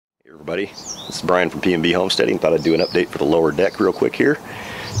Everybody, this is Brian from P&B Homesteading. Thought I'd do an update for the lower deck real quick here.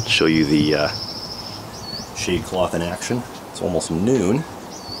 Show you the shade cloth in action. It's almost noon,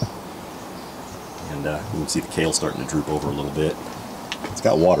 and you can see the kale starting to droop over a little bit. It's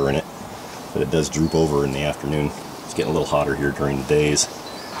got water in it, but it does droop over in the afternoon. It's getting a little hotter here during the days,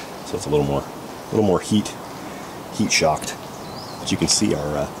 so it's a little more heat shocked. But you can see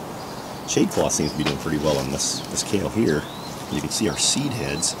our shade cloth seems to be doing pretty well on this kale here. You can see our seed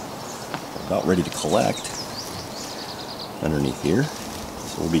heads are about ready to collect underneath here.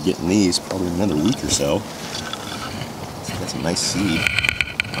 So we'll be getting these probably in another week or so. So got some nice seed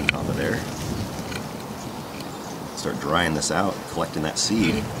on top of there. Start drying this out, collecting that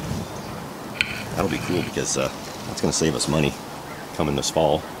seed. That'll be cool because that's going to save us money coming this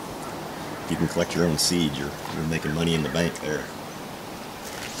fall. If you can collect your own seed, you're making money in the bank there.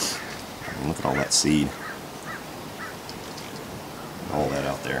 And look at all that seed. All that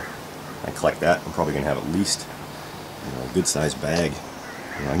out there. I collect that. I'm probably going to have at least a good sized bag.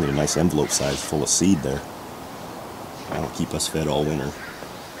 I can get a nice envelope size full of seed there. That'll keep us fed all winter.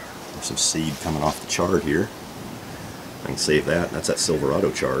 There's some seed coming off the chard here. I can save that. That's that Silverado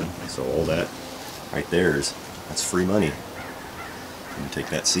chard. So all that right there that's free money. You can take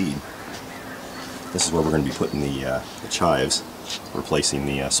that seed. This is where we're going to be putting the chives, replacing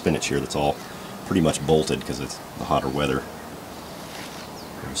the spinach here. That's all pretty much bolted because it's the hotter weather.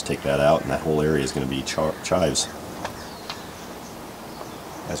 Just take that out, and that whole area is going to be chives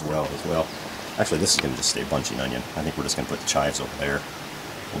as well. Actually, this is going to just stay bunching onion. I think we're just going to put the chives over there.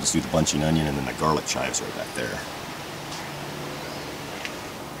 We'll just do the bunching onion and then the garlic chives right back there.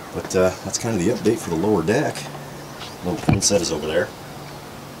 But that's kind of the update for the lower deck. Little princess is over there.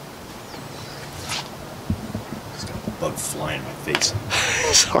 Just got a bug flying in my face.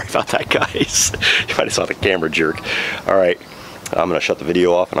 Sorry about that, guys. You might have saw the camera jerk. All right. I'm going to shut the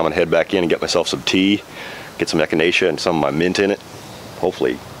video off and I'm going to head back in and get myself some tea, get some echinacea and some of my mint in it.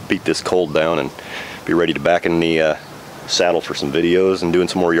 Hopefully beat this cold down and be ready to back in the saddle for some videos and doing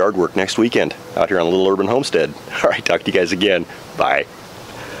some more yard work next weekend out here on Little Urban Homestead. All right, talk to you guys again. Bye.